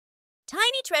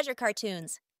Tiny Treasure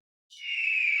Cartoons.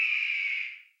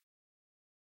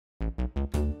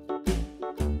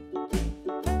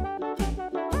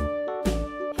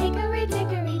 Hickory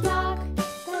Dickory Dock,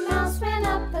 the mouse ran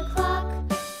up the clock.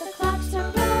 The clock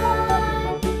struck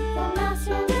 9, the mouse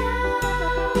ran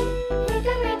down.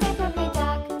 Hickory Dickory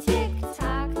Dock, tick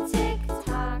tock, tick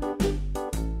tock.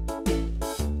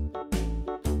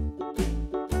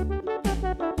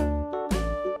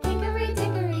 Hickory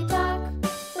Dickory Dock,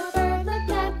 the bird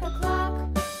looked at the clock.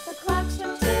 The clock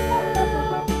struck 2,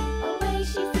 away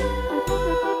she flew.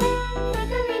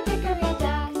 Hickory Dickory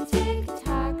Dock, tick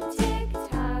tock, tick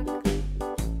tock.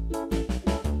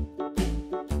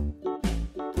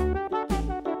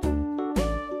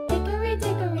 Hickory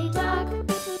Dickory Dock,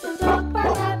 the dog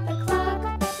barked at the clock.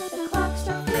 The clock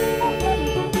struck 3,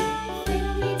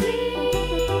 fiddly-dee.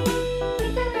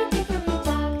 Hickory Dickory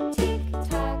Dock, tick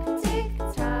tock, tick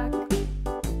tock.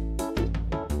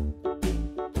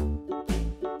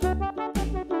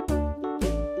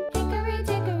 Hickory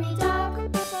Dickory Dock,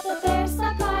 the bear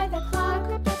sat by the clock.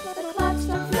 The clock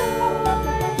struck 4,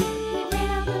 he ran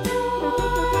out the door.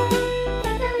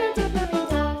 Hickory Dickory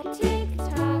Dock, tick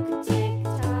tock, tick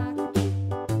tock.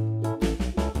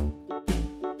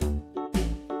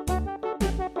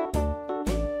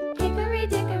 Hickory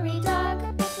Dickory Dock,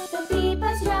 the bee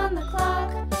buzzed round the clock.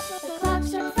 The clock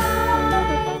struck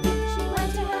 5, she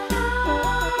went to her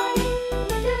hive.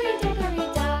 Hickory Dickory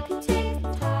Dock, tick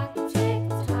tock, tick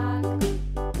tock.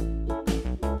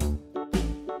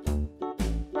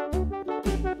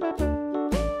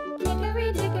 Hickory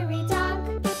Dickory Dock,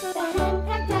 the hen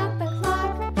pecked at the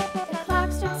clock. The clock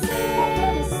struck 6,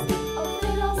 oh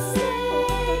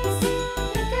fiddlesticks.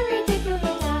 Hickory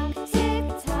Dickory Dock, tick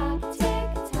tock, tick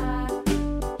tock.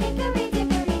 Hickory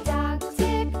Dickory Dock,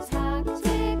 tick tock,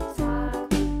 tick tock.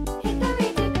 Hickory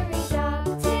Dickory Dock,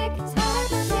 tick tock,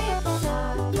 tick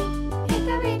tock.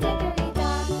 Hickory Dickory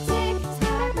Dock, tick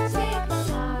tock, tick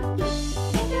tock.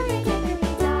 Hickory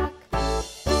Dickory Dock.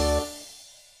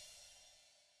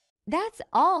 That's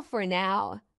all for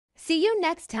now. See you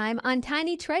next time on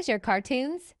Tiny Treasure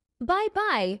Cartoons.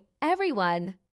 Bye-bye, everyone.